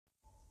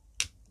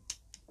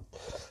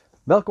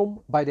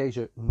Welkom bij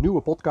deze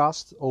nieuwe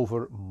podcast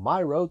over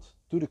My Road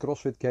to the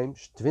CrossFit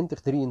Games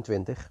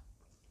 2023.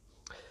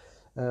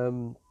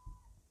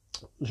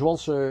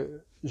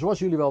 Zoals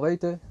jullie wel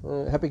weten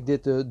heb ik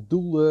dit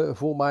doel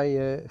voor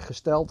mij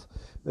gesteld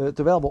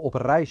terwijl we op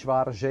reis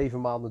waren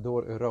 7 maanden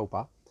door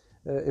Europa.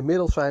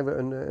 Inmiddels zijn we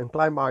een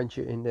klein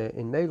maandje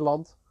in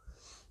Nederland.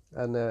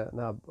 En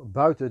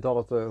buiten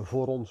dat het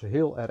voor ons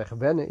heel erg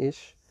wennen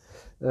is,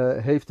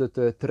 heeft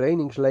het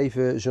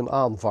trainingsleven zijn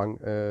aanvang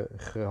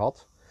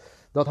gehad.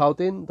 Dat houdt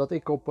in dat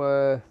ik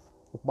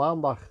op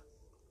maandag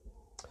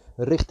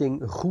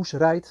richting Goes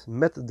rijd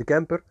met de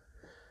camper.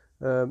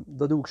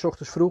 Dat doe ik 's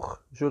ochtends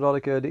vroeg, zodat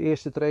ik de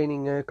eerste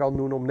training kan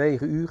doen om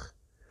 9 uur.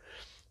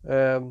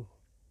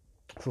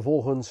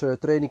 Vervolgens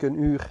train ik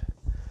een uur.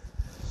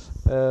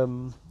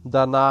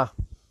 Daarna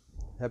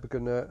heb ik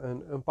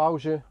een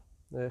pauze.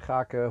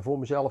 Ga ik voor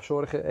mezelf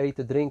zorgen,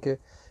 eten, drinken.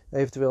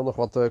 Eventueel nog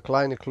wat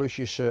kleine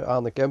klusjes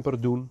aan de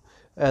camper doen.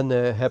 En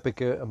heb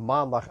ik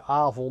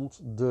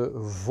maandagavond de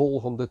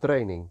volgende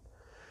training.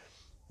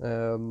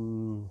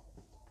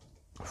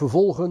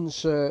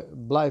 Vervolgens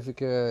blijf ik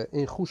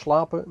in Goes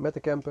slapen met de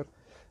camper.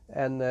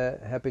 En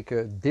heb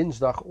ik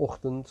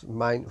dinsdagochtend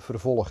mijn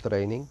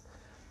vervolgtraining.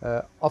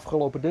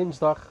 Afgelopen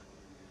dinsdag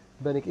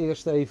ben ik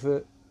eerst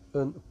even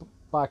een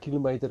paar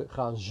kilometer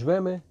gaan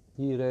zwemmen.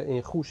 Hier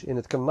in Goes in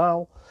het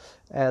kanaal.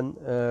 En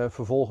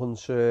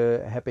vervolgens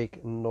heb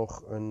ik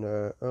nog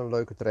een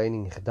leuke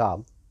training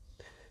gedaan.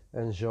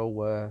 En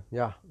zo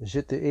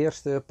zit de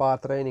eerste paar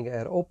trainingen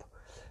erop.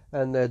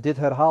 En dit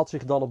herhaalt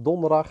zich dan op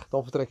donderdag.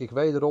 Dan vertrek ik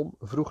wederom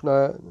vroeg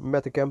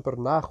met de camper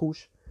naar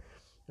Goes.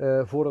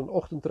 Voor een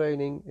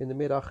ochtendtraining, in de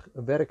middag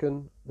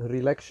werken,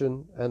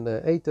 relaxen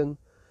en eten.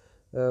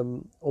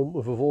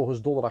 Om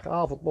vervolgens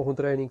donderdagavond nog een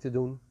training te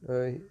doen.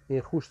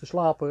 In Goes te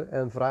slapen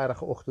en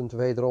vrijdagochtend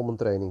wederom een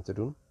training te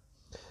doen.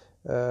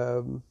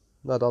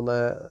 Dan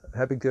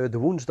heb ik de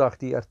woensdag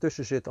die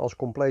ertussen zit als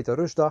complete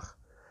rustdag.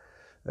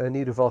 In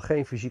ieder geval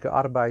geen fysieke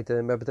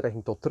arbeid met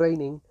betrekking tot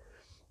training.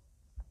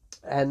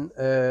 En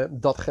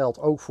dat geldt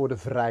ook voor de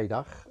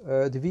vrijdag.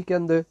 De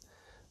weekenden,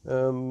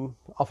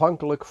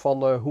 afhankelijk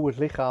van hoe het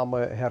lichaam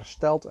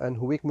herstelt en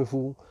hoe ik me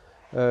voel,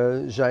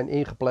 zijn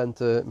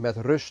ingepland met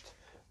rust.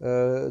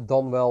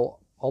 Dan wel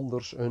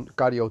anders een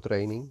cardio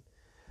training.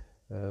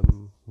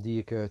 Die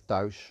ik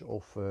thuis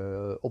of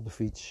op de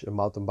fiets, een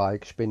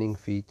mountainbike,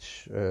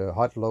 spinningfiets,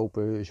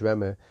 hardlopen,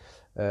 zwemmen,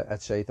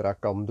 etc.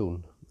 kan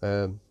doen.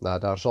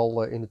 Daar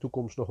zal in de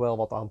toekomst nog wel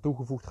wat aan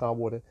toegevoegd gaan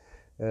worden.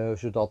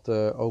 Zodat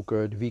ook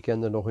de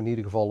weekenden nog in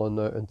ieder geval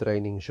een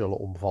training zullen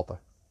omvatten.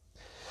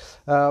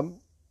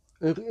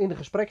 In een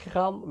gesprek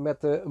gegaan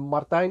met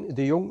Martijn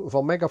de Jong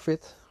van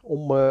Megafit.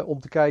 Om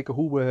te kijken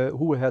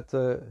hoe we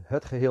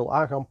het geheel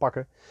aan gaan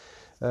pakken.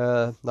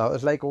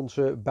 Het leek ons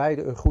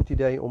beiden een goed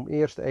idee om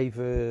eerst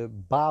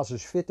even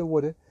basisfit te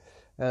worden.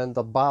 En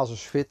dat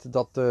basisfit,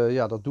 dat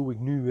doe ik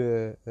nu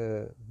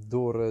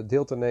door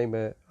deel te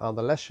nemen aan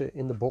de lessen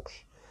in de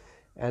box.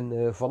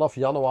 En vanaf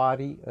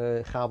januari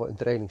gaan we een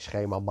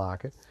trainingsschema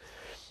maken.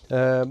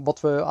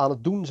 Wat we aan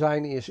het doen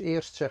zijn is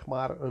eerst zeg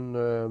maar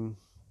een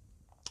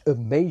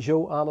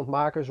meso aan het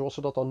maken, zoals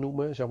ze dat dan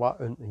noemen. Zeg maar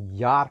een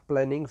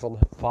jaarplanning van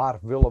waar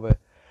willen we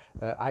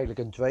eigenlijk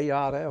in 2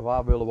 jaar, hè,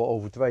 waar willen we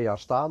over 2 jaar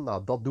staan.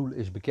 Nou, dat doel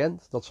is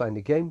bekend, dat zijn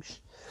de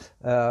games.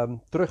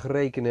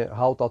 Terugrekenen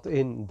houdt dat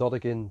in dat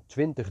ik in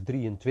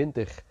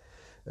 2023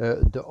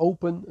 de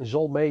Open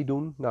zal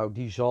meedoen. Nou,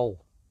 die zal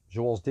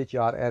zoals dit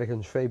jaar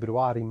ergens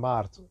februari,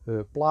 maart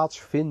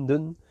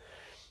plaatsvinden.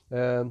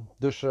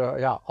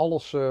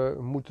 Alles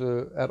moet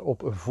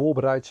erop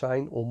voorbereid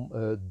zijn om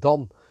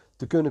dan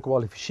te kunnen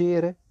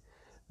kwalificeren.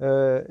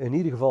 In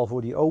ieder geval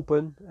voor die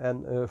Open.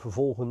 En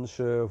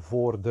vervolgens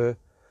voor de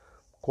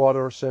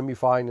quarters,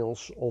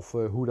 semifinals of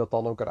hoe dat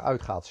dan ook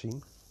eruit gaat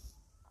zien.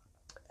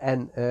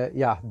 En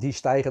die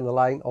stijgende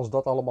lijn, als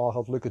dat allemaal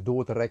gaat lukken,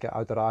 door te rekken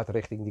uiteraard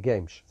richting de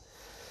games.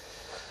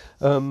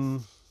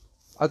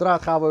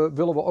 Uiteraard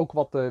willen we ook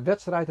wat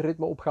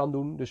wedstrijdritme op gaan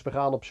doen. Dus we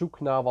gaan op zoek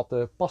naar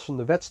wat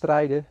passende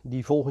wedstrijden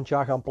die volgend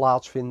jaar gaan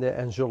plaatsvinden.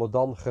 En zullen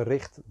dan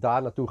gericht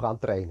daar naartoe gaan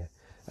trainen.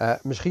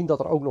 Misschien dat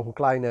er ook nog een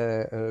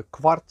kleine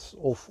kwart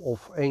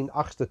of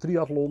 1/8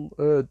 triathlon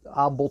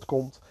aanbod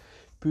komt.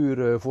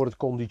 Puur voor het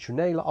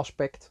conditionele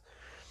aspect.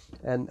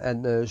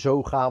 En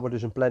zo gaan we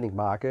dus een planning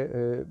maken.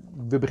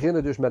 We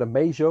beginnen dus met een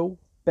meso.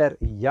 Per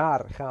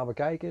jaar gaan we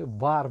kijken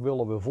waar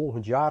willen we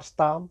volgend jaar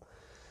staan.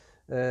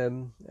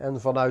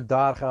 En vanuit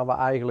daar gaan we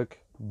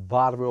eigenlijk,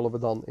 waar willen we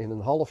dan in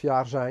een half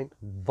jaar zijn?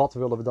 Wat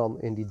willen we dan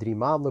in die 3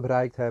 maanden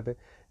bereikt hebben?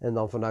 En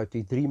dan vanuit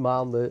die 3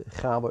 maanden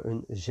gaan we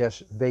een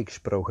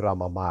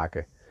 6-weeksprogramma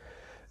maken.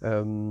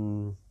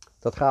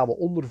 Dat gaan we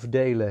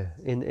onderverdelen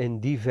in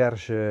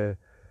diverse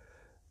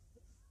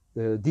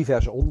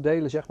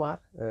onderdelen, zeg maar.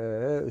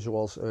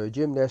 Zoals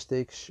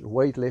gymnastics,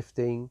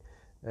 weightlifting,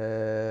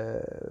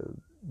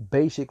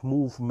 basic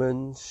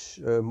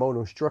movements,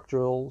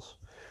 monostructurals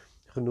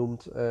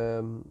genoemd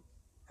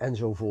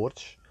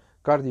enzovoorts.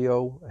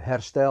 Cardio,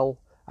 herstel,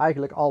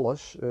 eigenlijk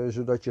alles.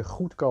 Zodat je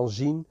goed kan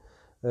zien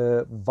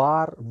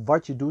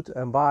wat je doet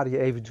en waar je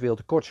eventueel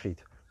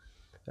tekortschiet.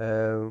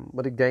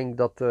 Maar ik denk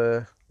dat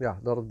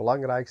het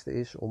belangrijkste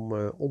is om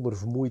onder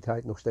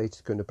vermoeidheid nog steeds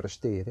te kunnen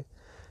presteren.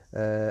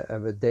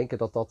 En we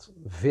denken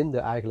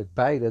vinden eigenlijk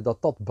beide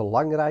dat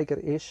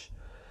belangrijker is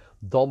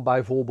dan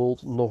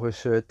bijvoorbeeld nog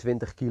eens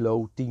 20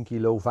 kilo, 10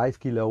 kilo, 5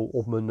 kilo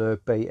op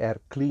mijn PR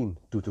clean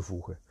toe te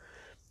voegen.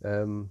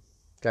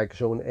 Kijk,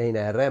 zo'n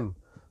 1RM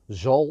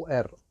zal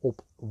er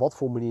op wat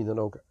voor manier dan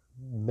ook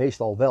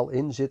meestal wel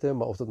in zitten.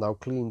 Maar of dat nou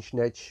clean,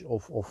 snatch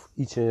of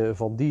iets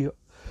van die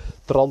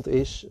trant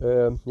is,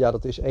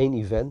 dat is één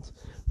event.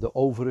 De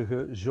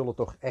overige zullen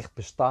toch echt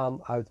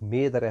bestaan uit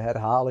meerdere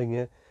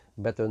herhalingen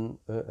met een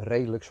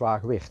redelijk zwaar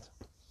gewicht.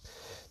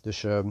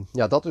 Dus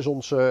dat is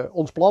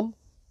ons plan.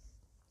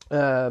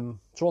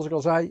 Zoals ik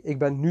al zei, ik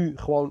ben nu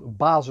gewoon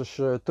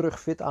basis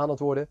terug fit aan het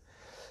worden.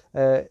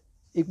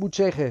 Ik moet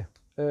zeggen,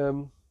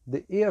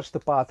 de eerste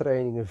paar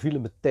trainingen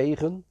vielen me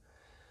tegen.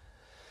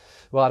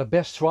 Waren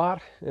best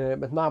zwaar.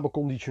 Met name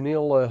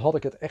conditioneel had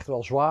ik het echt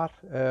wel zwaar.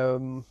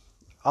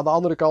 Aan de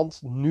andere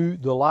kant, nu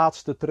de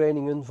laatste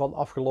trainingen van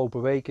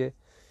afgelopen weken,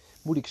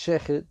 moet ik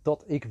zeggen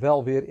dat ik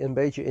wel weer een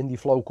beetje in die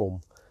flow kom.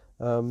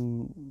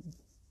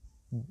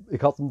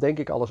 Ik had hem denk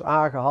ik alles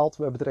aangehaald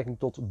met betrekking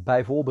tot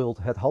bijvoorbeeld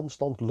het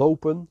handstand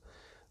lopen.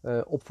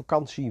 Op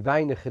vakantie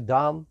weinig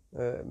gedaan.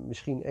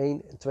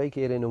 Misschien 1-2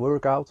 keer in een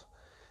workout.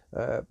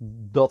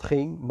 Dat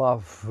ging, maar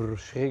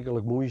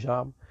verschrikkelijk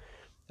moeizaam.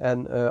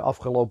 En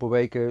afgelopen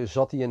weken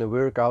zat hij in een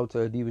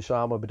workout die we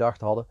samen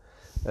bedacht hadden.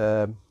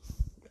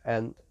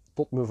 En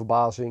tot mijn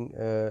verbazing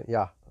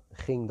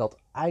ging dat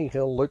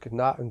eigenlijk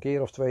na een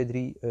keer of 2,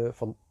 3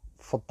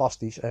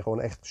 fantastisch. En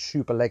gewoon echt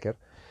super lekker.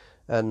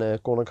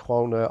 En kon ik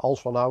gewoon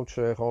als vanouds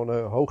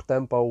hoog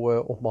tempo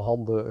op mijn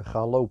handen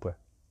gaan lopen.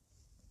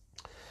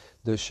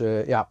 Dus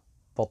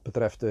wat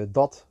betreft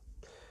dat,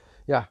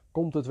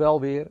 komt het wel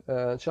weer.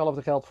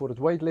 Hetzelfde geldt voor het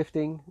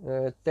weightlifting.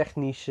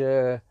 Technisch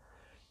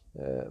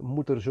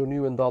moet er zo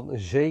nu en dan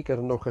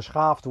zeker nog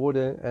geschaafd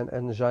worden.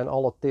 En zijn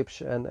alle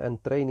tips en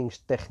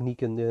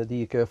trainingstechnieken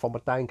die ik van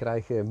Martijn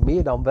krijg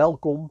meer dan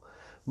welkom.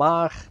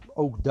 Maar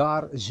ook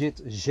daar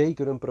zit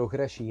zeker een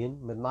progressie in.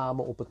 Met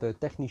name op het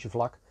technische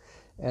vlak.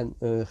 En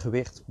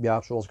gewicht,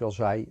 zoals ik al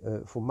zei,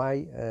 voor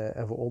mij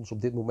en voor ons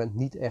op dit moment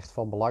niet echt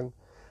van belang.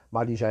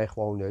 Maar die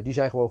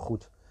zijn gewoon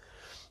goed.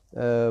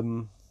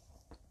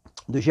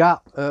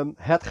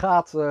 Het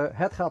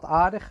gaat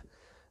aardig.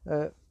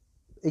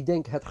 Ik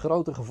denk het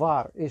grote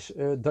gevaar is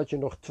dat je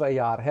nog 2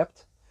 jaar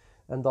hebt.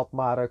 En dat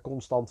maar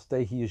constant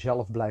tegen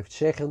jezelf blijft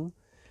zeggen.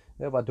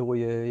 Waardoor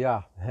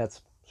je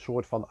het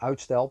soort van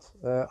uitstelt.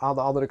 Aan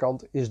de andere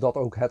kant is dat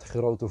ook het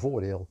grote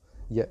voordeel.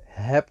 Je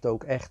hebt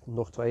ook echt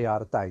nog 2 jaar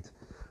de tijd.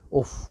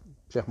 Of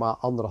zeg maar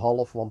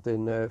 1,5, want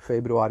in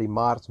februari,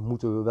 maart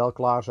moeten we wel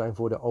klaar zijn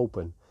voor de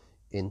Open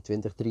in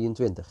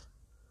 2023.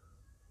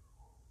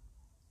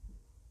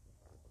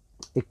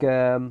 Ik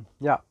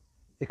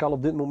kan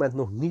op dit moment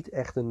nog niet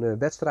echt een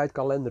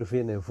wedstrijdkalender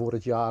vinden voor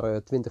het jaar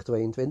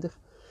 2022.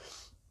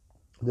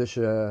 Dus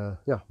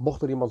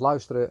mocht er iemand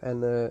luisteren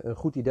en een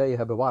goed idee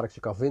hebben waar ik ze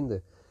kan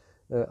vinden,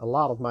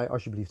 laat het mij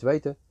alsjeblieft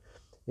weten.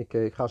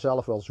 Ik ga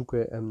zelf wel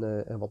zoeken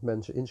en wat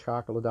mensen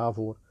inschakelen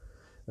daarvoor.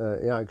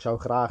 Ik zou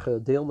graag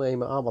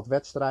deelnemen aan wat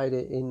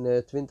wedstrijden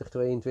in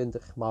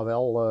 2022. Maar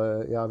wel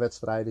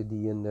wedstrijden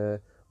die een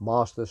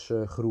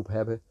mastersgroep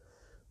hebben.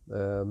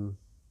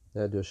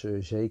 Dus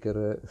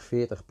zeker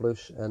 40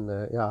 plus. En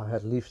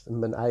het liefst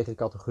mijn eigen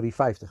categorie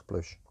 50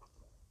 plus.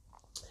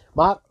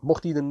 Maar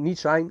mocht die er niet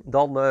zijn,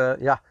 dan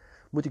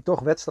moet ik toch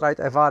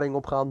wedstrijdervaring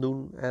op gaan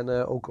doen. En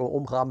ook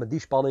omgaan met die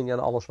spanning en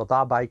alles wat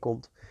daarbij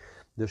komt.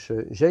 Dus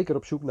zeker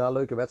op zoek naar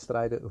leuke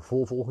wedstrijden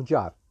voor volgend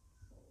jaar.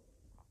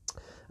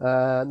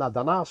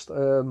 Daarnaast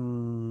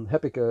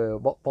heb ik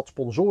wat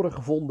sponsoren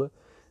gevonden.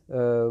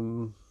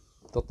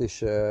 Dat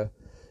is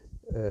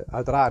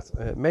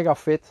uiteraard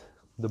Megafit,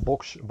 de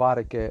box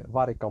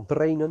waar ik kan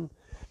trainen.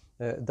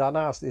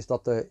 Daarnaast is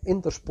dat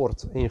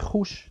Intersport in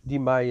Goes, die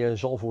mij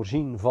zal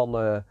voorzien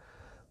van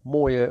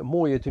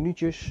mooie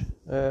tenuutjes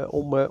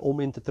om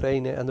in te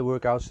trainen en de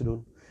workouts te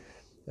doen.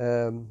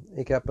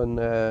 Ik heb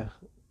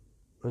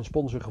een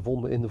sponsor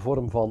gevonden in de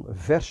vorm van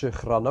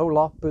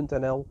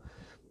versegranola.nl.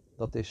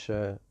 Dat is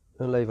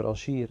een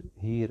leverancier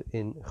hier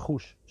in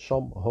Goes,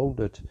 Sam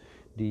Hoondert,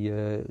 die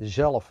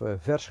zelf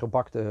vers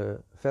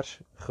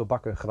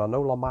gebakken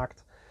granola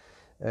maakt.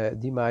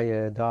 Die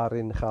mij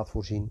daarin gaat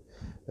voorzien.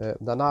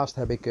 Daarnaast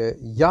heb ik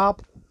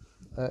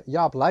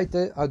Jaap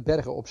Leijten uit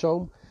Bergen op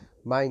Zoom.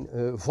 Mijn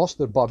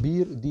vaste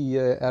barbier die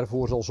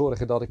ervoor zal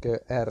zorgen dat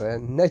ik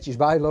er netjes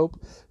bij loop.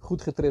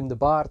 Goed getrimde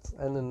baard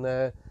en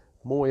een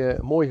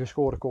mooi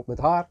geschoren kop met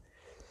haar.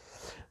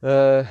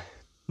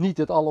 Niet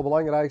het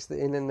allerbelangrijkste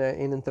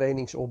in een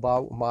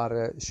trainingsopbouw,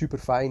 maar super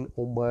fijn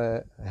om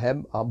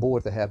hem aan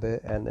boord te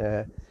hebben. En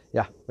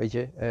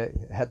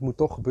het moet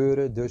toch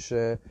gebeuren, dus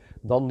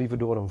dan liever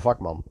door een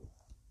vakman.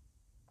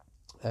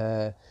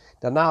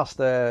 Daarnaast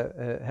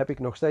heb ik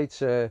nog steeds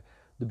de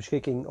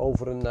beschikking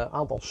over een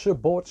aantal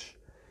subboards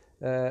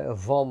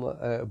van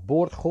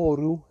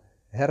boordgoeroe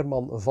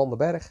Herman van den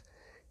Berg.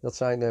 Dat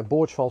zijn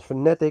boards van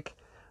Fnatic.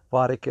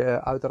 Waar ik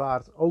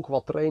uiteraard ook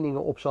wat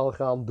trainingen op zal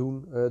gaan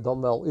doen.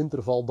 Dan wel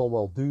interval, dan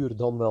wel duur,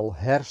 dan wel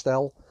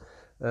herstel.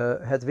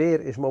 Het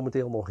weer is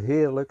momenteel nog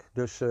heerlijk.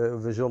 Dus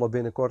we zullen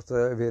binnenkort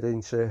weer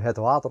eens het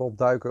water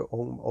opduiken.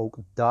 Om ook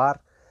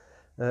daar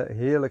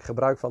heerlijk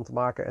gebruik van te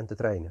maken en te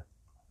trainen.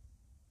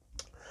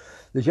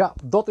 Dus ja,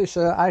 dat is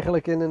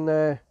eigenlijk in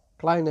een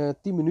kleine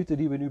 10 minuten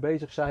die we nu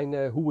bezig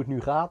zijn hoe het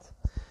nu gaat.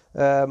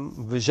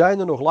 We zijn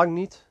er nog lang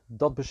niet.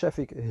 Dat besef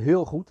ik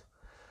heel goed.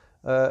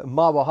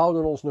 Maar we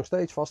houden ons nog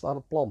steeds vast aan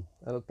het plan.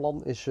 En het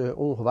plan is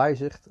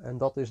ongewijzigd. En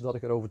dat is dat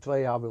ik er over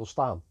 2 jaar wil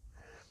staan.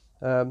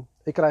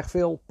 Ik krijg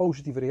veel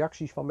positieve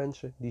reacties van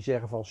mensen. Die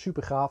zeggen van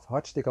super gaaf.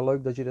 Hartstikke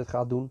leuk dat je dit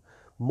gaat doen.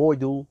 Mooi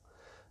doel.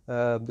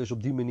 Dus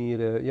op die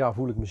manier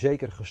voel ik me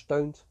zeker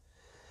gesteund.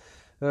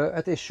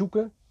 Het is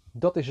zoeken.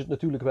 Dat is het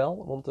natuurlijk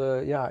wel. Want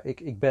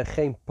ik ben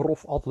geen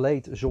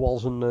profatleet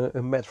zoals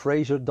een Matt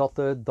Fraser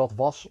dat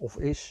was of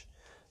is.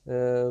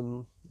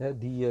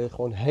 Die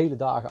gewoon hele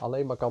dagen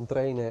alleen maar kan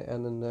trainen.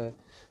 En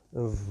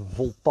een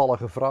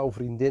voltallige vrouw,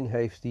 vriendin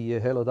heeft die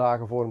hele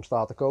dagen voor hem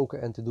staat te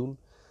koken en te doen.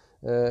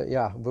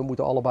 We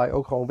moeten allebei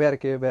ook gewoon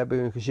werken. We hebben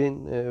een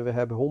gezin, we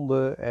hebben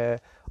honden.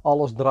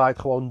 Alles draait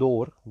gewoon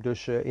door.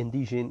 Dus in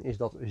die zin is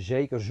dat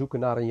zeker zoeken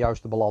naar een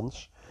juiste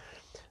balans.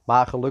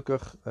 Maar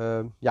gelukkig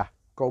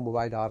komen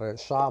wij daar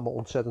samen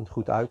ontzettend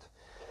goed uit.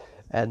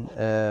 En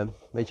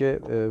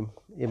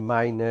in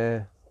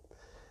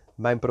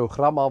mijn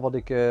programma wat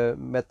ik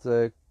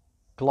met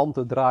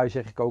klanten draai,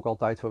 zeg ik ook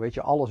altijd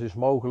van alles is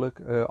mogelijk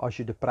als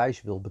je de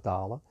prijs wilt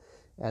betalen.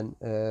 En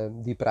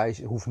die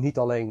prijs hoeft niet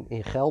alleen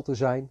in geld te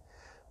zijn.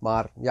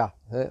 Maar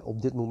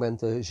op dit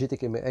moment zit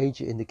ik in mijn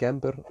eentje in de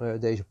camper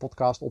deze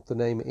podcast op te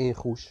nemen in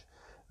Goes.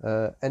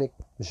 En ik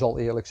zal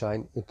eerlijk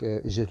zijn,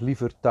 ik zit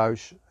liever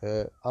thuis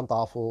aan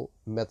tafel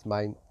met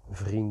mijn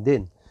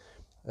vriendin.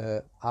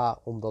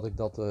 Omdat ik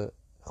dat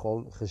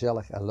gewoon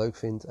gezellig en leuk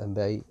vind. En B,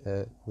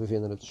 we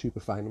vinden het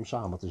super fijn om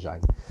samen te zijn.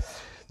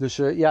 Dus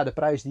de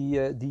prijs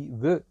die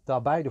we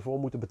daar beide voor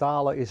moeten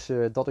betalen is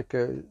dat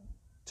ik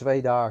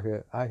 2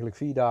 dagen, eigenlijk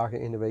 4 dagen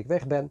in de week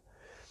weg ben.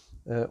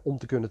 Om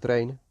te kunnen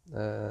trainen.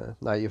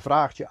 Je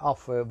vraagt je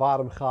af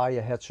waarom ga je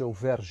het zo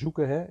ver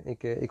zoeken. Hè?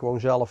 Ik woon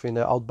zelf in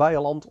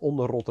Oud-Beijerland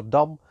onder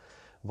Rotterdam.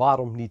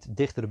 Waarom niet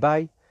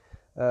dichterbij?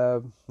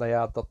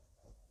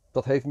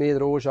 Dat heeft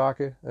meerdere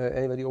oorzaken.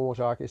 Een van die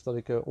oorzaken is dat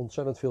ik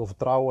ontzettend veel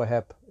vertrouwen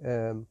heb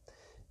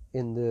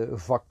in de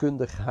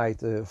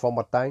vakkundigheid van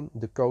Martijn.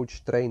 De coach,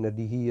 trainer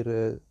die hier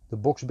de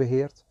box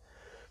beheert.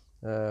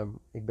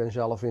 Ik ben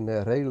zelf in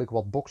redelijk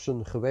wat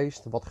boksen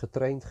geweest. Wat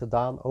getraind,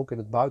 gedaan, ook in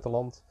het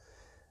buitenland.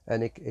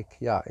 En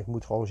ik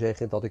moet gewoon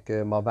zeggen dat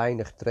ik maar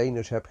weinig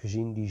trainers heb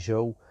gezien die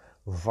zo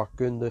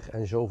vakkundig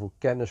en zoveel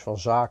kennis van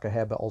zaken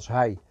hebben als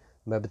hij.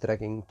 Met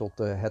betrekking tot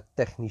het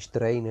technisch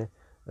trainen,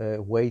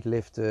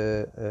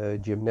 weightliften,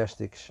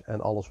 gymnastics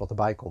en alles wat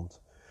erbij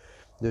komt.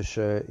 Dus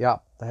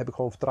daar heb ik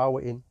gewoon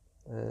vertrouwen in.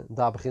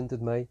 Daar begint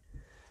het mee.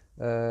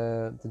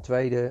 Ten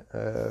tweede,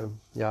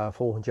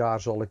 volgend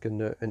jaar zal ik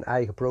een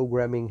eigen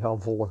programming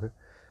gaan volgen.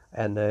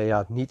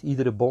 En niet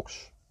iedere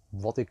box,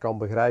 wat ik kan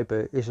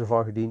begrijpen, is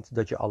ervan gediend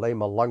dat je alleen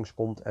maar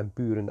langskomt en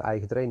puur een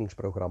eigen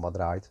trainingsprogramma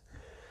draait.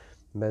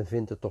 Men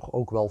vindt het toch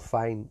ook wel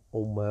fijn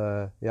om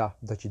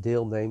dat je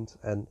deelneemt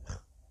en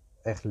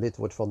echt lid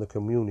wordt van de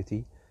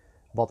community.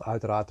 Wat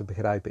uiteraard te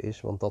begrijpen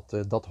is, want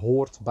dat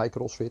hoort bij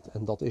CrossFit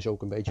en dat is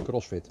ook een beetje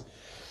CrossFit.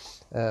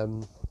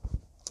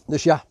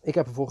 Dus ik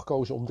heb ervoor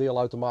gekozen om deel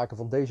uit te maken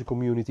van deze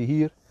community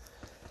hier.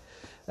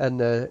 En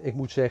ik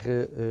moet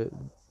zeggen,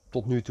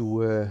 tot nu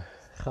toe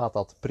gaat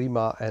dat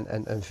prima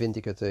en vind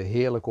ik het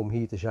heerlijk om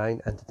hier te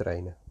zijn en te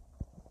trainen.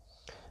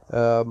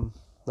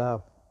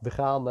 We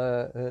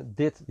gaan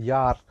dit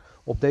jaar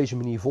op deze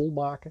manier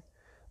volmaken.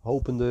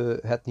 Hopende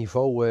het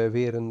niveau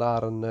weer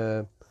naar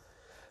een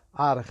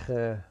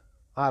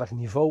aardig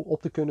niveau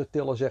op te kunnen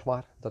tillen, zeg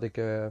maar. Dat ik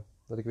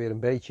weer een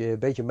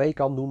beetje mee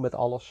kan doen met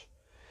alles.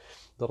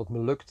 Dat het me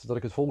lukt, dat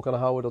ik het vol kan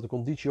houden, dat de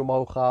conditie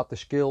omhoog gaat, de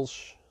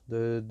skills,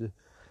 de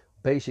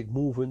basic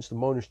movements, de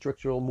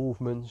monostructural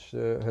movements,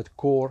 het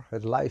core,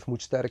 het lijf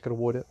moet sterker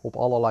worden op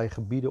allerlei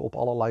gebieden, op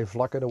allerlei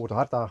vlakken. Daar wordt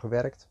hard aan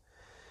gewerkt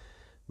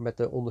met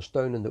de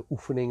ondersteunende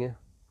oefeningen.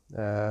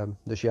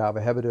 Dus we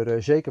hebben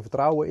er zeker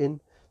vertrouwen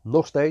in,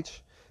 nog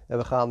steeds. En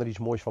we gaan er iets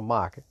moois van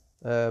maken.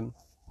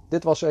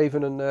 Dit was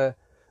even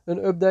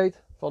een update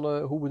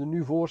van hoe we er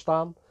nu voor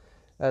staan.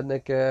 En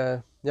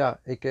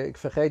ik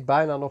vergeet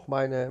bijna nog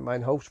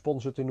mijn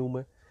hoofdsponsor te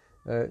noemen.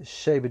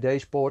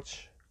 CBD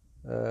Sports.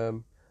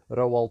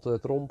 Roald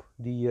Tromp.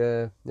 Die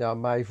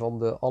mij van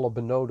de alle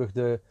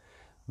benodigde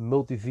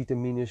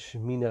multivitamines,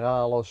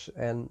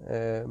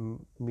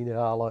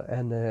 mineralen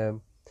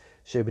en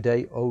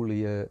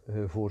CBD-olie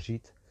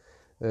voorziet.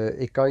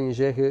 Ik kan je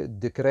zeggen,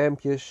 de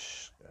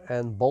crèmpjes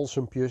en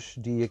balsempjes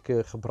die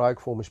ik gebruik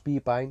voor mijn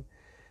spierpijn.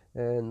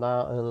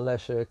 Na een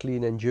les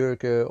clean and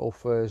jerken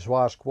of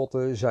zwaar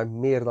squatten zijn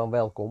meer dan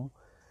welkom.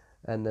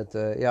 En het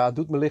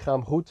doet mijn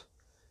lichaam goed.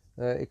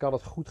 Ik kan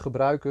het goed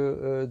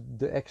gebruiken,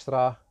 de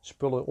extra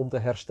spullen om te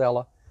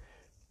herstellen.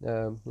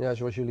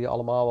 Zoals jullie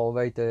allemaal wel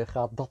weten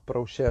gaat dat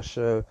proces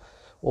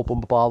op een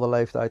bepaalde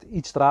leeftijd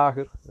iets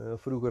trager.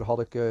 Vroeger had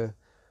ik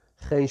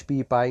geen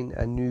spierpijn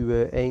en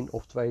nu 1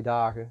 of 2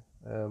 dagen,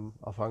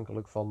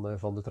 afhankelijk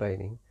van de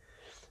training.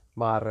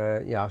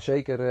 Maar ja,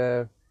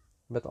 zeker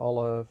met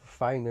alle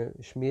fijne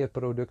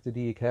smeerproducten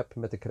die ik heb,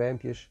 met de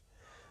crèmpjes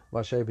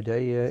waar CBD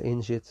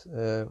in zit,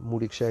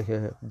 moet ik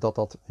zeggen dat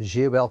dat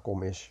zeer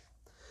welkom is.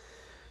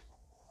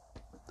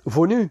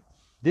 Voor nu,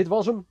 dit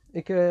was hem.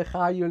 Ik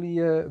ga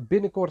jullie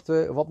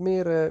binnenkort wat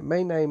meer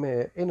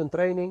meenemen in een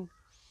training.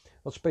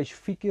 Wat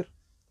specifieker.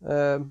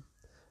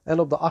 En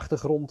op de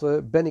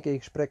achtergrond ben ik in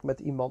gesprek met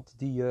iemand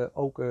die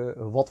ook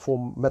wat voor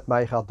met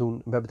mij gaat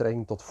doen met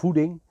betrekking tot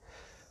voeding.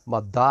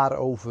 Maar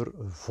daarover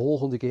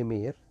volgende keer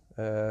meer.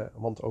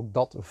 Want ook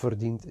dat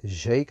verdient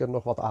zeker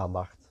nog wat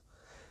aandacht.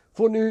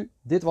 Voor nu,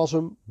 dit was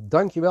hem.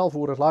 Dankjewel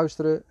voor het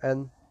luisteren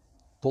en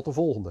tot de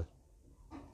volgende.